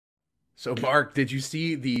So, Mark, did you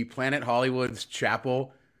see the Planet Hollywood's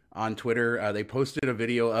chapel on Twitter? They posted a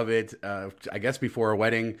video of it, I guess, before a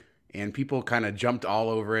wedding, and people kind of jumped all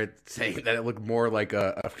over it, saying that it looked more like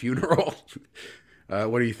a funeral.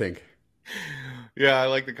 What do you think? Yeah, I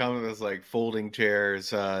like the comment that's like folding chairs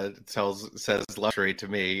says luxury to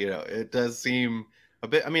me. It does seem a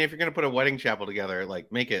bit. I mean, if you're gonna put a wedding chapel together,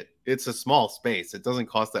 like make it. It's a small space. It doesn't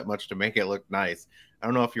cost that much to make it look nice. I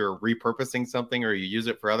don't know if you're repurposing something or you use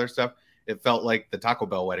it for other stuff. It felt like the Taco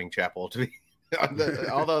Bell wedding chapel to me.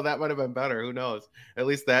 Although that might have been better. Who knows? At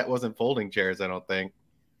least that wasn't folding chairs. I don't think.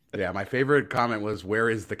 Yeah, my favorite comment was, "Where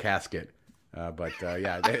is the casket?"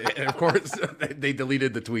 Yeah, and of course they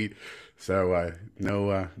deleted the tweet, so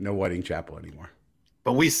no wedding chapel anymore.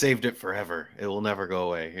 But we saved it forever. It will never go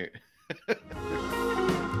away.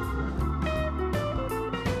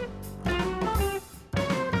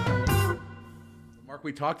 Mark,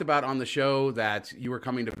 we talked about on the show that you were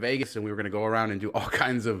coming to Vegas and we were going to go around and do all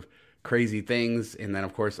kinds of crazy things. And then,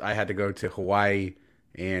 of course, I had to go to Hawaii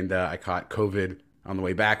and I caught COVID on the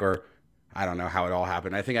way back, or I don't know how it all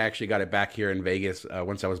happened. I think I actually got it back here in Vegas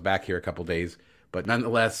once I was back here a couple days. But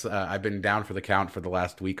nonetheless, I've been down for the count for the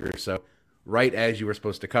last week or so, right as you were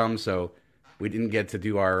supposed to come. So we didn't get to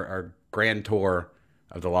do our grand tour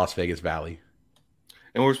of the Las Vegas Valley.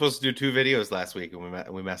 And we were supposed to do 2 videos last week,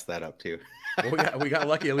 and we messed that up too. Well, we got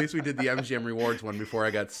lucky. At least we did the MGM Rewards one before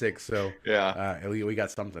I got sick. So Yeah. we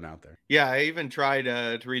got something out there. Yeah, I even tried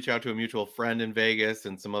to reach out to a mutual friend in Vegas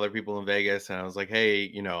and some other people in Vegas, and I was like,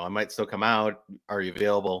 "Hey, I might still come out. Are you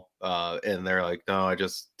available?" And they're like, "No, I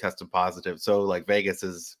just tested positive." So like Vegas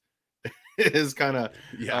is is kind of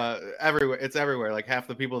Yeah. everywhere. It's everywhere. Like half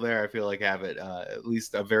the people there, I feel like have it. At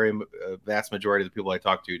least a vast majority of the people I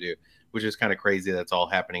talk to do, which is kind of crazy. That's all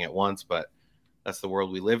happening at once, but that's the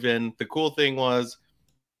world we live in. The cool thing was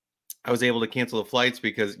I was able to cancel the flights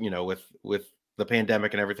because with the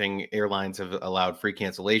pandemic and everything, airlines have allowed free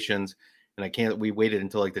cancellations, and we waited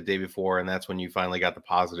until like the day before, and that's when you finally got the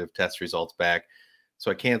positive test results back. So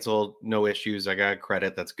I canceled, no issues. I got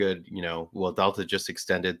credit. That's good. Well, Delta just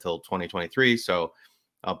extended till 2023, so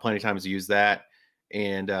plenty of times to use that.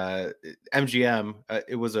 And MGM,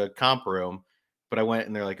 it was a comp room, but I went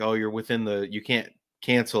and they're like, "Oh, you can't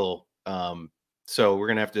cancel. So we're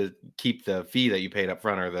gonna have to keep the fee that you paid up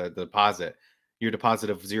front, or the deposit. Your deposit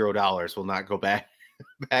of $0 will not go back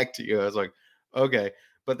back to you." I was like, "Okay,"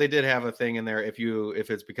 but they did have a thing in there. If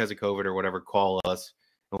it's because of COVID or whatever, call us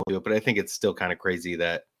and we'll do it. But I think it's still kind of crazy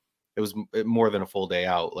that it was more than a full day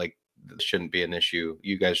out. Like, this shouldn't be an issue.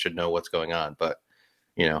 You guys should know what's going on, but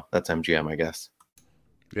that's MGM, I guess.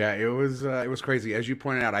 Yeah, it was crazy. As you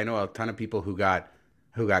pointed out, I know a ton of people who got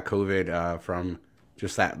COVID from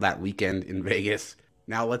just that weekend in Vegas.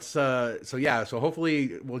 Now so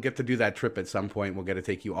hopefully we'll get to do that trip at some point. We'll get to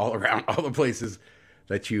take you all around all the places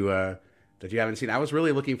that you haven't seen. I was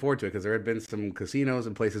really looking forward to it because there had been some casinos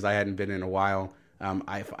and places I hadn't been in a while.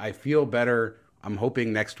 I feel better. I'm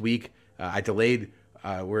hoping next week. I delayed.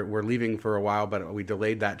 We're leaving for a while, but we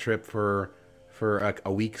delayed that trip for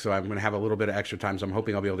a week, so I'm going to have a little bit of extra time. So I'm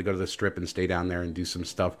hoping I'll be able to go to the Strip and stay down there and do some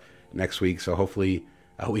stuff next week. So hopefully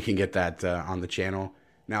we can get that on the channel.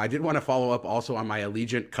 Now, I did want to follow up also on my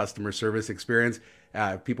Allegiant customer service experience.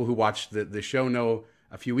 People who watched the show know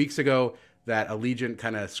a few weeks ago that Allegiant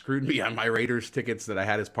kind of screwed me on my Raiders tickets that I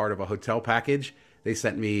had as part of a hotel package. They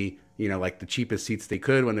sent me, like the cheapest seats they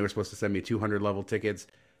could when they were supposed to send me 200 level tickets.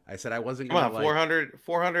 I said I wasn't going to Come on,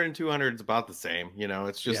 400 and 200 is about the same.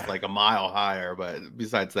 It's just like a mile higher, but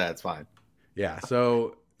besides that, it's fine. Yeah.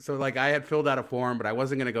 So like I had filled out a form, but I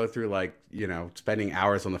wasn't going to go through spending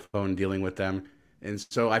hours on the phone dealing with them. And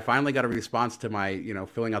so I finally got a response to my,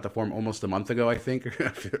 filling out the form almost a month ago, I think,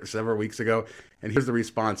 or several weeks ago. And here's the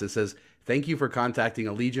response. It says, "Thank you for contacting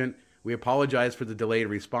Allegiant. We apologize for the delayed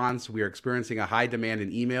response. We are experiencing a high demand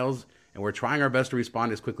in emails, and we're trying our best to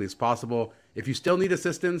respond as quickly as possible. If you still need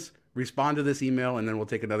assistance, respond to this email, and then we'll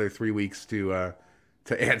take another 3 weeks to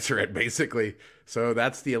answer it," basically. So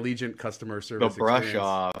that's the Allegiant customer service The brush experience.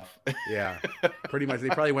 off. Yeah, pretty much. They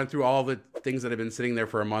probably went through all the things that have been sitting there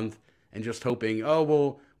for a month and just hoping,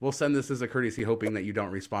 "Oh, we'll send this as a courtesy," hoping that you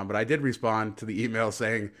don't respond. But I did respond to the email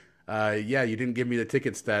saying, "Yeah, you didn't give me the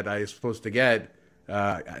tickets that I was supposed to get.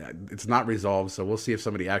 It's not resolved, so we'll see if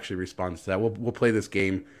somebody actually responds to that. We'll play this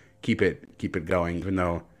game, keep it going, even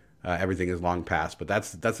though everything is long past." But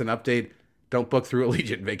that's an update. Don't book through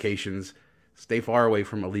Allegiant Vacations. Stay far away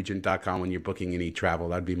from Allegiant.com when you're booking any travel.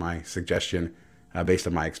 That'd be my suggestion based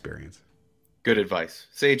on my experience. Good advice.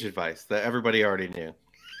 Sage advice that everybody already knew.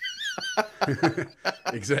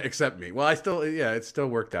 Except me. Well, it still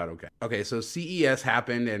worked out okay. Okay, so CES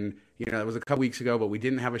happened, and It was a couple weeks ago, but we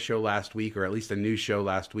didn't have a show last week, or at least a new show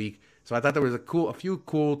last week. So I thought there was a few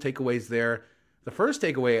cool takeaways there. The first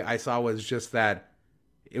takeaway I saw was just that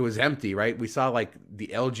it was empty, right? We saw like the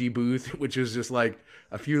LG booth, which was just like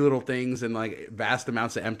a few little things and like vast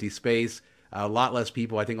amounts of empty space. A lot less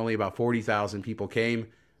people. I think only about 40,000 people came.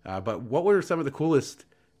 But what were some of the coolest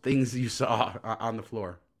things you saw on the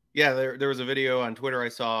floor? Yeah, there was a video on Twitter I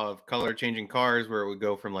saw of color changing cars where it would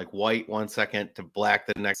go from like white 1 second to black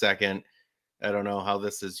the next second. I don't know how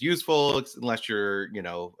this is useful unless you're,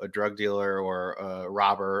 a drug dealer or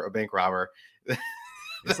a bank robber.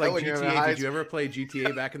 It's like GTA. Did you ever play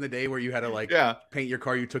GTA back in the day where you had to paint your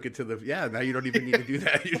car? You took it to now you don't even need to do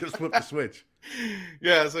that. You just flip the switch.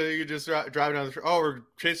 Yeah, so you just drive down the street. Oh, we're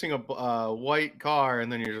chasing a white car,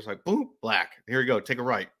 and then you're just like, boom, black. Here we go. Take a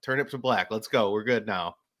right. Turn it to black. Let's go. We're good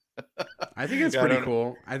now. I think it's pretty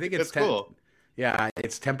cool. I think it's cool. Yeah,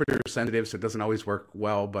 it's temperature sensitive, so it doesn't always work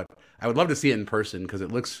well. But I would love to see it in person because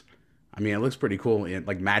it looks pretty cool,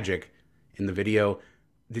 like magic in the video.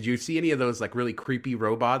 Did you see any of those like really creepy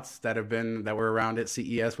robots that were around at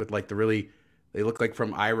CES with like they look like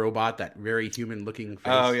from iRobot, that very human looking face?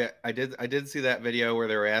 Oh yeah, I did see that video where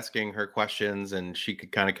they were asking her questions and she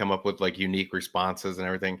could kind of come up with like unique responses and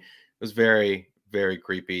everything. It was very, very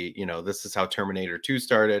creepy. This is how Terminator 2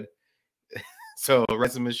 started. So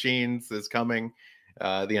Rise of Machines is coming.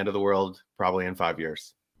 The end of the world probably in 5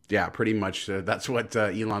 years. Yeah, pretty much. That's what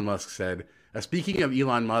Elon Musk said. Speaking of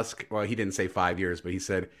Elon Musk, well, he didn't say 5 years, but he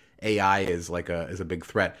said AI is a big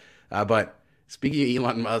threat. But speaking of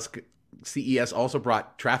Elon Musk, CES also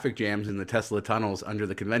brought traffic jams in the Tesla tunnels under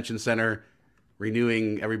the convention center,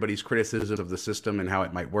 renewing everybody's criticism of the system and how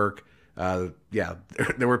it might work. There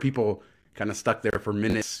were people kind of stuck there for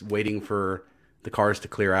minutes waiting for the cars to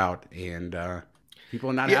clear out, and people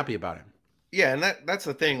are not happy about it. Yeah, and that's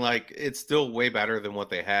the thing. Like, it's still way better than what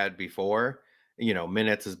they had before.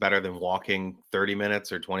 Minutes is better than walking 30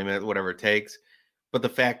 minutes or 20 minutes, whatever it takes. But the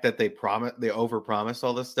fact that they overpromised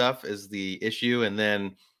all this stuff is the issue. And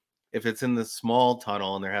then if it's in the small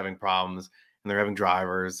tunnel and they're having problems and they're having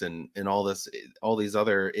drivers and all these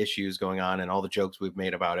other issues going on and all the jokes we've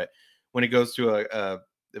made about it, when it goes to a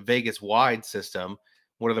Vegas wide system,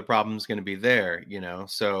 what are the problems going to be there?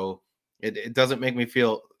 So it doesn't make me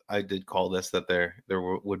feel. I did call this that there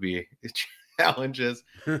would be challenges,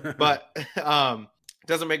 but it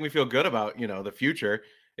doesn't make me feel good about the future.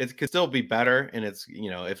 It could still be better, and it's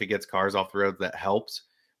if it gets cars off the road, that helps.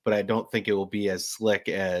 But I don't think it will be as slick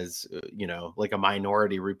as like a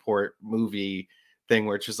Minority Report movie thing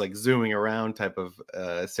where it's just like zooming around type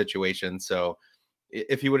of situation. So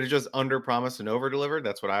if he would have just under promised and over delivered,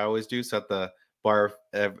 that's what I always do: set the bar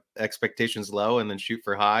expectations low and then shoot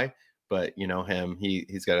for high. But him,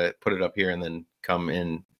 he's got to put it up here and then come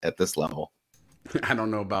in at this level. I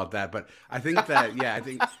don't know about that, but I think that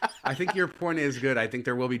I think your point is good. I think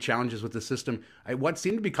there will be challenges with the system. What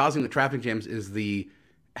seemed to be causing the traffic jams is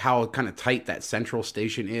how kind of tight that central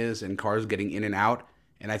station is and cars getting in and out.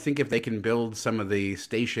 And I think if they can build some of the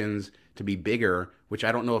stations to be bigger, which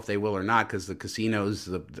I don't know if they will or not, because the casinos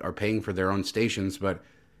are paying for their own stations, but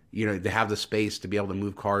they have the space to be able to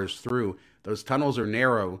move cars through. Those tunnels are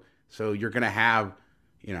narrow, so you're going to have.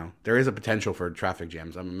 There is a potential for traffic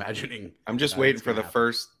jams. I'm imagining. I'm just waiting for the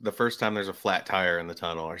first time there's a flat tire in the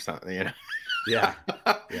tunnel or something. Yeah.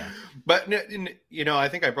 But I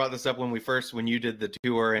think I brought this up when you did the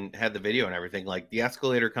tour and had the video and everything. Like the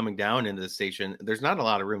escalator coming down into the station, there's not a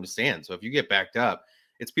lot of room to stand. So if you get backed up,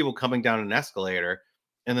 it's people coming down an escalator,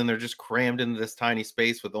 and then they're just crammed into this tiny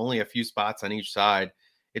space with only a few spots on each side.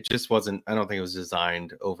 It just wasn't. I don't think it was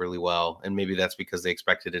designed overly well, and maybe that's because they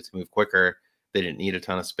expected it to move quicker. They didn't need a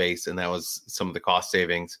ton of space, and that was some of the cost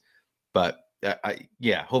savings. But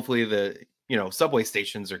hopefully the subway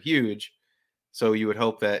stations are huge, so you would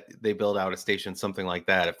hope that they build out a station something like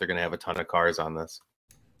that if they're going to have a ton of cars on this.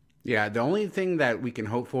 Yeah, the only thing that we can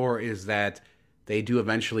hope for is that they do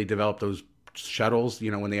eventually develop those shuttles.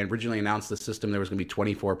 When they originally announced the system, there was going to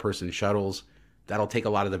be 24-person shuttles. That'll take a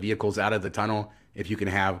lot of the vehicles out of the tunnel if you can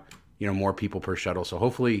have more people per shuttle. So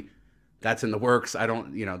hopefully that's in the works.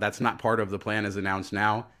 That's not part of the plan as announced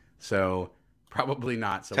now. So probably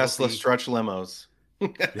not. So Tesla stretch limos.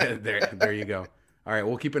 there you go. All right,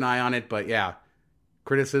 we'll keep an eye on it. But yeah,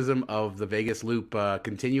 criticism of the Vegas loop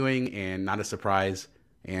continuing, and not a surprise.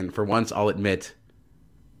 And for once, I'll admit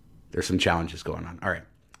there's some challenges going on. All right.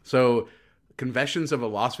 So Confessions of a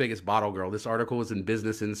Las Vegas Bottle Girl. This article was in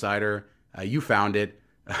Business Insider. You found it.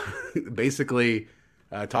 Basically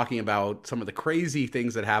talking about some of the crazy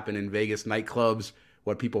things that happen in Vegas nightclubs,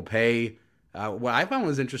 what people pay. What I found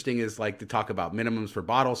was interesting is like to talk about minimums for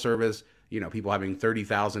bottle service. people having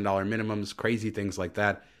 $30,000 minimums, crazy things like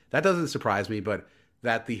that. That doesn't surprise me, but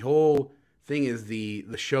that the whole thing is the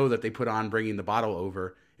show that they put on bringing the bottle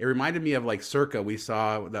over. It reminded me of like Circa. We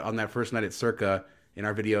saw that on that first night at Circa in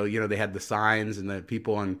our video, they had the signs and the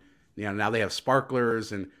people, and now they have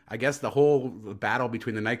sparklers, and I guess the whole battle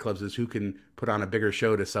between the nightclubs is who can put on a bigger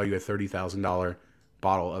show to sell you a $30,000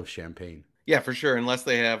 bottle of champagne. Yeah, for sure. Unless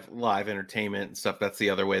they have live entertainment and stuff, that's the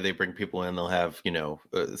other way they bring people in. They'll have,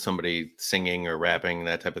 somebody singing or rapping,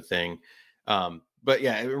 that type of thing. But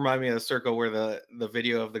yeah, it reminded me of the Circle where the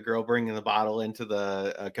video of the girl bringing the bottle into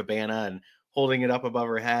the cabana and holding it up above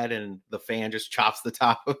her head, and the fan just chops the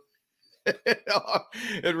top of it.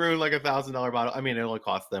 It ruined like $1,000 bottle. I mean, it only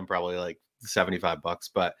cost them probably like $75,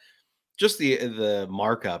 but just the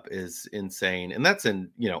markup is insane. And that's in,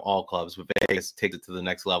 all clubs, but Vegas takes it to the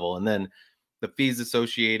next level. And then the fees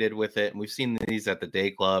associated with it. And we've seen these at the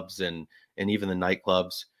day clubs and even the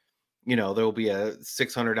nightclubs. There'll be a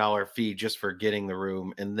 $600 fee just for getting the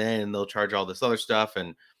room, and then they'll charge all this other stuff.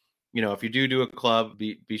 And, if you do a club,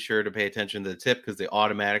 be sure to pay attention to the tip, because they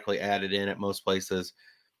automatically add it in at most places.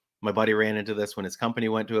 My buddy ran into this when his company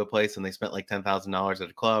went to a place and they spent like $10,000 at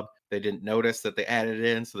a club. They didn't notice that they added it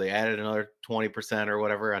in, so they added another 20% or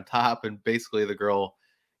whatever on top. And basically the girl,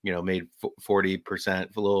 made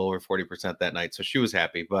 40%, a little over 40% that night. So she was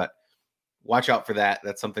happy, but watch out for that.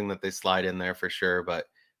 That's something that they slide in there for sure. But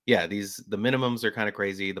yeah, the minimums are kind of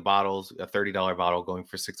crazy. The bottles, a $30 bottle going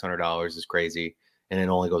for $600 is crazy. And it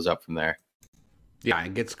only goes up from there. Yeah,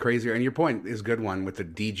 it gets crazier. And your point is a good one with the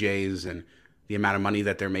DJs and the amount of money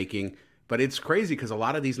that they're making. But it's crazy because a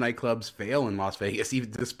lot of these nightclubs fail in Las Vegas,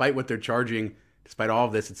 even despite what they're charging. Despite all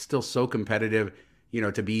of this, it's still so competitive,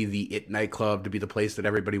 to be the it nightclub, to be the place that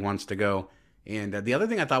everybody wants to go. And the other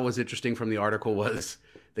thing I thought was interesting from the article was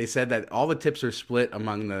they said that all the tips are split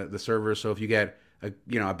among the servers. So if you get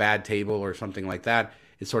a bad table or something like that,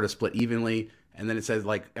 it's sort of split evenly. And then it says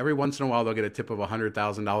like every once in a while they'll get a tip of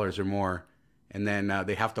 $100,000 or more. And then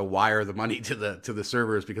they have to wire the money to the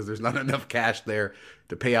servers because there's not enough cash there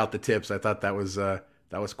to pay out the tips. I thought that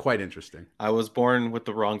was quite interesting. I was born with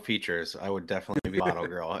the wrong features. I would definitely be a bottle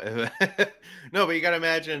girl. No, but you got to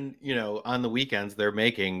imagine, on the weekends they're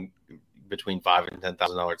making between $5,000 and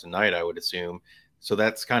 $10,000 a night, I would assume. So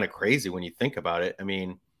that's kind of crazy when you think about it. I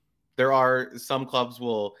mean, there are some clubs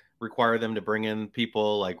will require them to bring in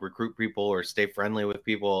people, like recruit people or stay friendly with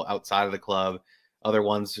people outside of the club. Other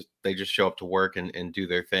ones, they just show up to work and do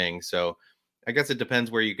their thing. So I guess it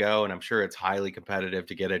depends where you go. And I'm sure it's highly competitive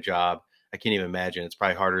to get a job. I can't even imagine. It's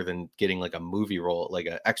probably harder than getting like a movie role, like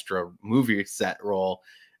an extra movie set role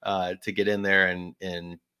to get in there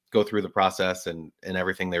and go through the process and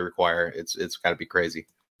everything they require. It's got to be crazy.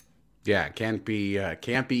 Yeah, it can't be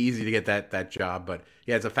easy to get that job. But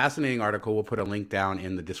yeah, it's a fascinating article. We'll put a link down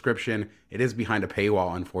in the description. It is behind a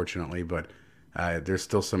paywall, unfortunately, but there's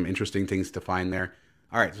still some interesting things to find there.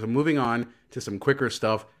 All right, so moving on to some quicker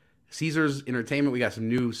stuff. Caesars Entertainment, we got some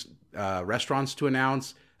new restaurants to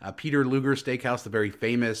announce. Peter Luger Steakhouse, the very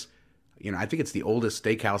famous, I think it's the oldest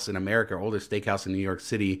steakhouse in America, oldest steakhouse in New York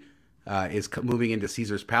City, is moving into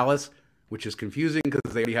Caesars Palace, which is confusing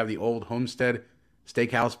because they already have the old Homestead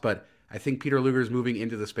Steakhouse, but I think Peter Luger is moving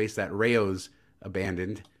into the space that Rayo's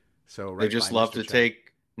abandoned. So they just love to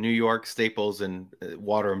take New York staples and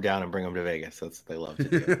water them down and bring them to Vegas. That's what they love to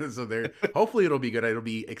do. So hopefully it'll be good. It'll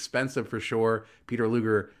be expensive for sure. Peter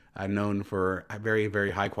Luger, known for very,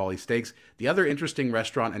 very high quality steaks. The other interesting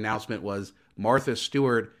restaurant announcement was Martha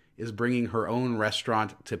Stewart is bringing her own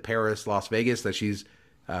restaurant to Paris, Las Vegas, that she's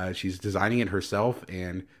designing it herself.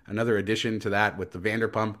 And another addition to that with the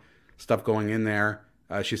Vanderpump stuff going in there.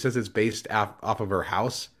 She says it's based off of her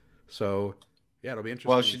house. So yeah, it'll be interesting.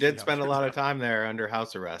 Well, she did spend a lot of time there under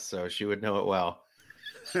house arrest, so she would know it well.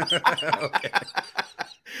 Okay.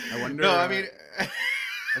 I wonder. No, I mean,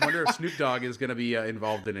 I wonder if Snoop Dogg is going to be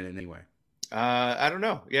involved in it in any way. I don't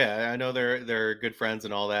know. Yeah, I know they're good friends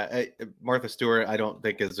and all that. Martha Stewart, I don't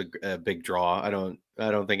think is a big draw. I don't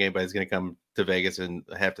think anybody's going to come to Vegas and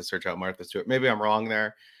have to search out Martha Stewart. Maybe I'm wrong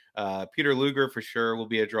there. Peter Luger for sure will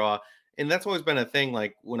be a draw, and that's always been a thing.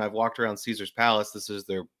 Like when I've walked around Caesars Palace, this is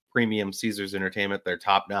their premium Caesars Entertainment, their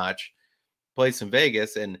top-notch place in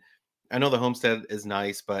Vegas. And I know the Homestead is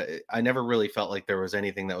nice, but I never really felt like there was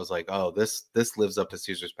anything that was like, oh, this lives up to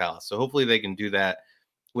Caesars Palace. So hopefully they can do that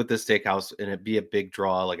with this steakhouse and it be a big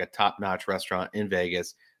draw, like a top-notch restaurant in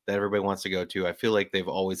Vegas that everybody wants to go to. I feel like they've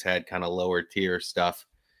always had kind of lower tier stuff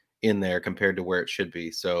in there compared to where it should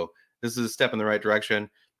be. So this is a step in the right direction.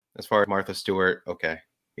 As far as Martha Stewart, okay.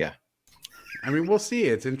 Yeah. I mean, we'll see.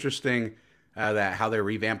 It's interesting that how they're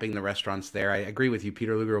revamping the restaurants there. I agree with you.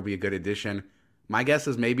 Peter Luger will be a good addition. My guess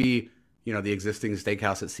is maybe the existing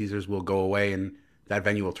steakhouse at Caesars will go away and that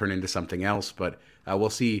venue will turn into something else. But we'll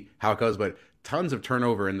see how it goes. But tons of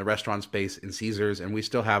turnover in the restaurant space in Caesars, and we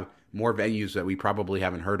still have more venues that we probably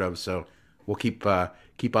haven't heard of. So we'll keep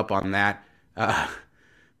up on that.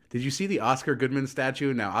 Did you see the Oscar Goodman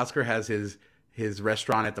statue? Now Oscar has his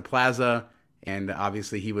restaurant at the Plaza, and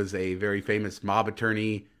obviously he was a very famous mob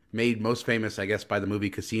attorney, made most famous, I guess, by the movie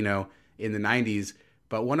Casino in the 90s.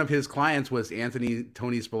 But one of his clients was Anthony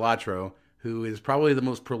Tony Spilatro, who is probably the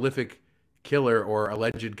most prolific killer or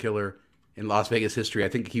alleged killer in Las Vegas history. I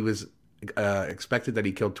think he was expected that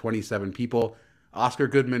he killed 27 people. Oscar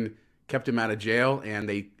Goodman kept him out of jail, and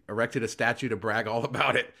they erected a statue to brag all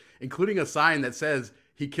about it, including a sign that says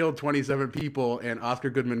he killed 27 people and Oscar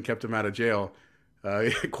Goodman kept him out of jail.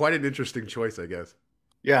 Quite an interesting choice, I guess.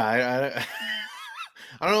 Yeah,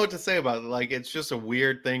 I don't know what to say about it. Like, it's just a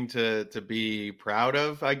weird thing to be proud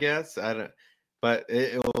of, I guess. But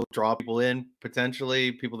it will draw people in,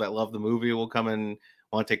 potentially. People that love the movie will come and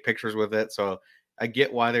want to take pictures with it. So I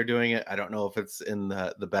get why they're doing it. I don't know if it's in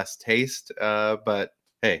the best taste, but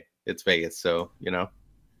hey, it's Vegas, so,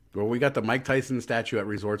 Well, we got the Mike Tyson statue at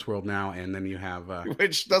Resorts World now, and then you have...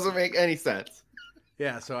 which doesn't make any sense.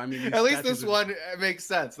 Yeah, so I mean... At least this one makes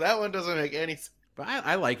sense. That one doesn't make any sense. But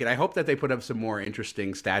I like it. I hope that they put up some more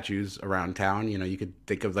interesting statues around town. You could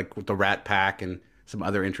think of like the Rat Pack and some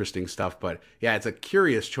other interesting stuff. But yeah, it's a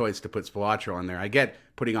curious choice to put Spilatro on there. I get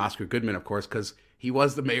putting Oscar Goodman, of course, because he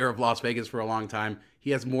was the mayor of Las Vegas for a long time.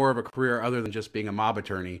 He has more of a career other than just being a mob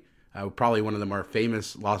attorney. Probably one of the more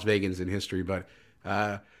famous Las Vegans in history. But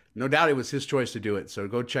no doubt it was his choice to do it. So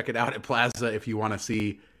go check it out at Plaza if you want to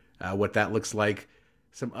see what that looks like.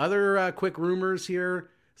 Some other quick rumors here.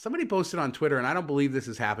 Somebody posted on Twitter, and I don't believe this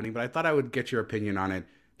is happening, but I thought I would get your opinion on it,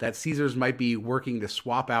 that Caesars might be working to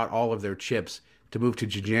swap out all of their chips to move to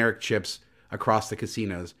generic chips across the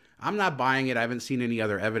casinos. I'm not buying it. I haven't seen any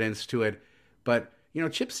other evidence to it. But,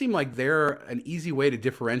 chips seem like they're an easy way to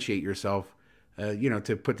differentiate yourself,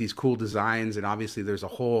 to put these cool designs. And obviously there's a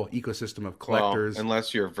whole ecosystem of collectors. Well,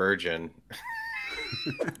 unless you're Virgin.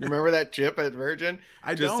 Remember that chip at Virgin?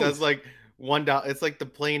 I just don't. says like $1. It's like the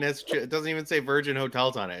plainest chip. It doesn't even say Virgin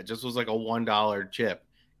Hotels on it. It just was like a $1 chip.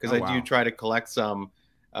 Because do try to collect some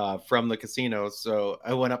from the casinos. So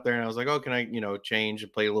I went up there and I was like, oh, can I, change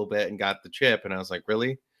and play a little bit, and got the chip. And I was like,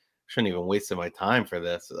 really? Shouldn't even wasted my time for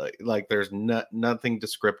this. Like there's nothing to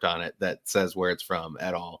script on it that says where it's from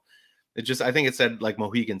at all. It just, I think it said like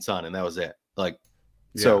Mohegan Sun, and that was it. Like,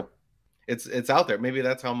 yeah. So it's out there. Maybe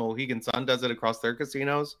that's how Mohegan Sun does it across their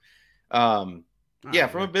casinos. Yeah,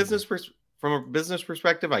 from a business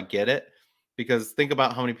perspective, I get it, because think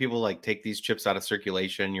about how many people like take these chips out of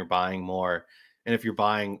circulation. You're buying more, and if you're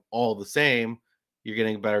buying all the same, you're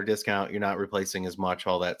getting a better discount. You're not replacing as much,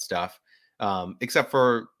 all that stuff. Except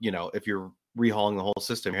for, if you're rehauling the whole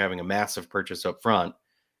system, you're having a massive purchase up front,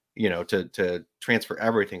 to transfer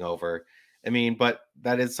everything over. I mean, but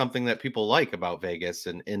that is something that people like about Vegas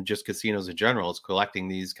and just casinos in general, is collecting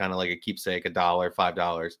these kind of like a keepsake, $1,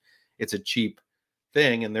 $5. It's a cheap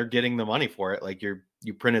thing, and they're getting the money for it. Like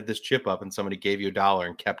you printed this chip up and somebody gave you $1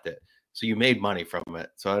 and kept it. So you made money from it.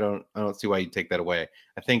 So I don't see why you take that away.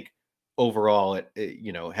 I think overall,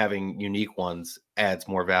 having unique ones adds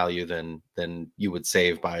more value than you would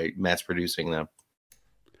save by mass producing them.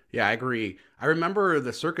 Yeah, I agree. I remember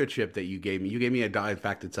the Circa chip that you gave me. You gave me $1. In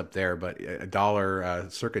fact, it's up there, but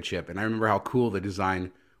 $1 Circa chip. And I remember how cool the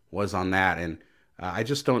design was on that. And I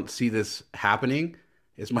just don't see this happening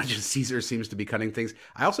as much as Caesar seems to be cutting things.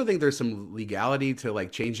 I also think there's some legality to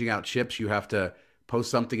like changing out chips. You have to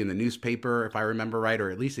post something in the newspaper, if I remember right,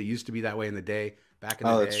 or at least it used to be that way in the day. Back in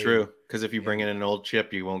the day. Oh, that's true. Because if you bring in an old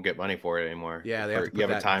chip, you won't get money for it anymore. Yeah, they have to put you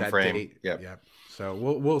have a time frame. Yeah. So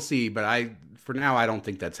we'll see. But for now, I don't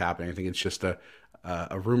think that's happening. I think it's just a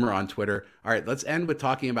rumor on Twitter. All right, let's end with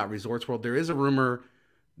talking about Resorts World. There is a rumor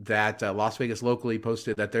that Las Vegas locally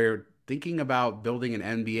posted that they're thinking about building an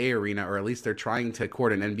NBA arena, or at least they're trying to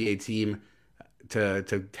court an NBA team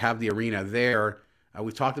to have the arena there.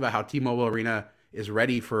 We've talked about how T-Mobile Arena is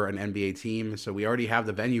ready for an NBA team, so we already have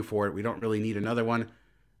the venue for it. We don't really need another one.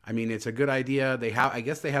 I mean, it's a good idea. I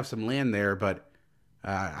guess they have some land there, but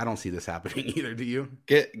I don't see this happening either. Do you?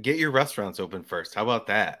 Get your restaurants open first. How about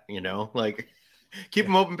that? Like keep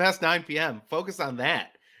them open past 9 p.m. Focus on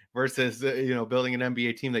that versus building an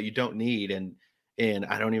NBA team that you don't need and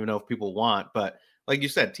I don't even know if people want. But like you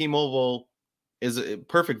said, T-Mobile is a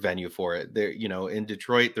perfect venue for it. There, in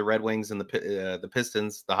Detroit, the Red Wings and the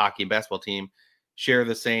Pistons, the hockey and basketball team, share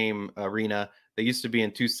the same arena. They used to be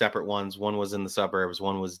in two separate ones. One was in the suburbs,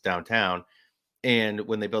 one was downtown. And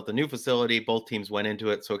when they built the new facility, both teams went into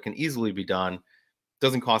it, so it can easily be done.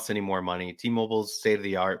 Doesn't cost any more money. T-Mobile's state of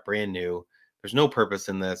the art, brand new. There's no purpose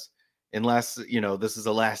in this unless, this is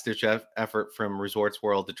a last ditch effort from Resorts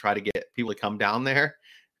World to try to get people to come down there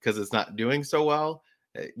because it's not doing so well.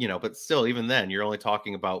 But still, even then, you're only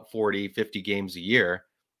talking about 40, 50 games a year.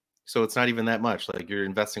 So it's not even that much. Like, you're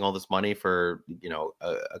investing all this money for,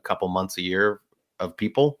 a couple months a year of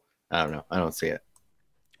people. I don't know. I don't see it.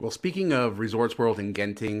 Well, speaking of Resorts World in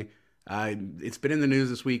Genting, it's been in the news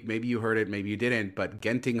this week. Maybe you heard it, maybe you didn't, but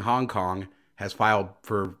Genting Hong Kong has filed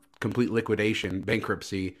for complete liquidation,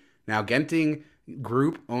 bankruptcy. Now, Genting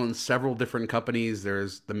Group owns several different companies.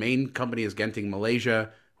 The main company is Genting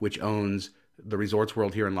Malaysia, which owns the Resorts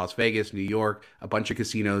World here in Las Vegas, New York, a bunch of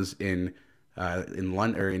casinos in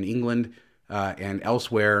London or in England and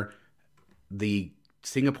elsewhere. The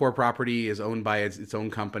Singapore property is owned by its own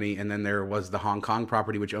company, and then there was the Hong Kong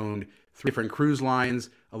property, which owned 3 different cruise lines,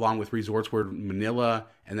 along with Resorts World Manila,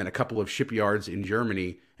 and then a couple of shipyards in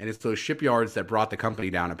Germany. And it's those shipyards that brought the company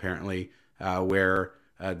down, apparently, where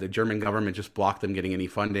the German government just blocked them getting any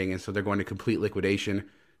funding, and so they're going to complete liquidation.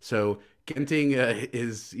 So Genting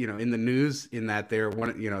is, in the news in that they're one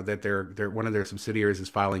of their subsidiaries is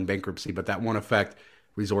filing bankruptcy, but that won't affect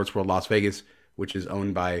Resorts World Las Vegas, which is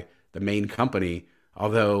owned by the main company.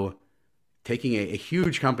 Although taking a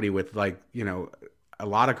huge company with a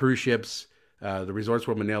lot of cruise ships, the Resorts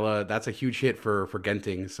World Manila, that's a huge hit for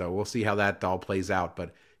Genting. So we'll see how that all plays out,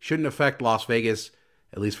 but shouldn't affect Las Vegas,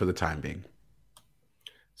 at least for the time being.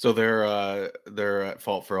 So they're at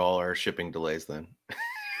fault for all our shipping delays then.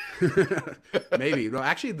 Maybe. No,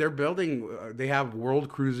 actually, they're building. They have World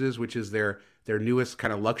Cruises, which is their newest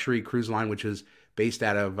kind of luxury cruise line, which is based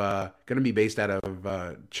out of going to be based out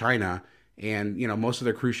of China, and most of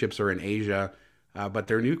their cruise ships are in Asia. But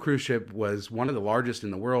their new cruise ship was one of the largest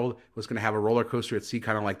in the world. Was going to have a roller coaster at sea,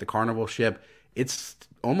 kind of like the Carnival ship. It's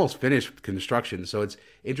almost finished construction, so it's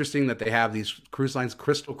interesting that they have these cruise lines.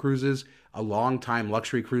 Crystal Cruises, a long-time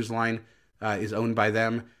luxury cruise line, is owned by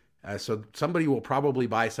them. So somebody will probably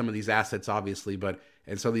buy some of these assets, obviously,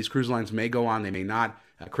 and so these cruise lines may go on, they may not.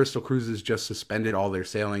 Crystal Cruises just suspended all their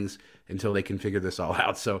sailings until they can figure this all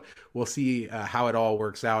out. So we'll see how it all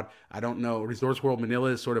works out. I don't know. Resorts World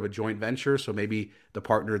Manila is sort of a joint venture, so maybe the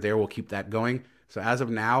partner there will keep that going. So as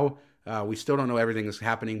of now, we still don't know everything that's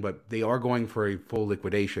happening, but they are going for a full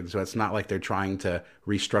liquidation. So it's not like they're trying to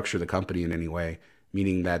restructure the company in any way,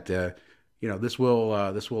 meaning that this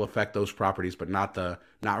will affect those properties, but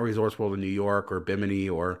not Resorts World in New York or Bimini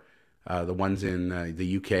or the ones in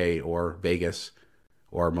the UK or Vegas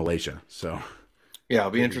or Malaysia. So yeah,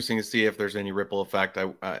 it'll be interesting to see if there's any ripple effect.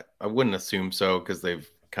 I wouldn't assume so because they've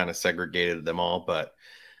kind of segregated them all, but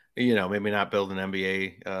maybe not build an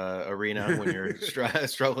NBA arena when you're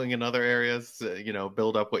struggling in other areas.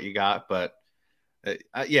 Build up what you got, but.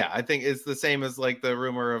 Yeah, I think it's the same as like the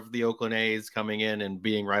rumor of the Oakland A's coming in and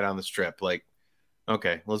being right on the strip. Like,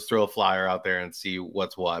 okay, let's throw a flyer out there and see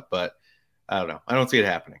what's what. But I don't know. I don't see it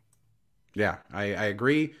happening. Yeah, I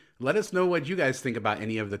agree. Let us know what you guys think about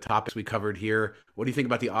any of the topics we covered here. What do you think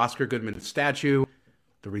about the Oscar Goodman statue,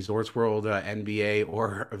 the Resorts World NBA,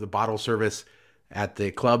 or the bottle service at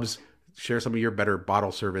the clubs? Share some of your better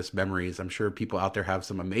bottle service memories. I'm sure people out there have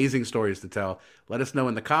some amazing stories to tell. Let us know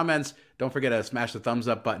in the comments. Don't forget to smash the thumbs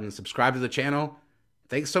up button and subscribe to the channel.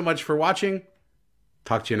 Thanks so much for watching.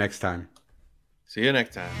 Talk to you next time. See you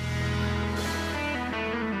next time.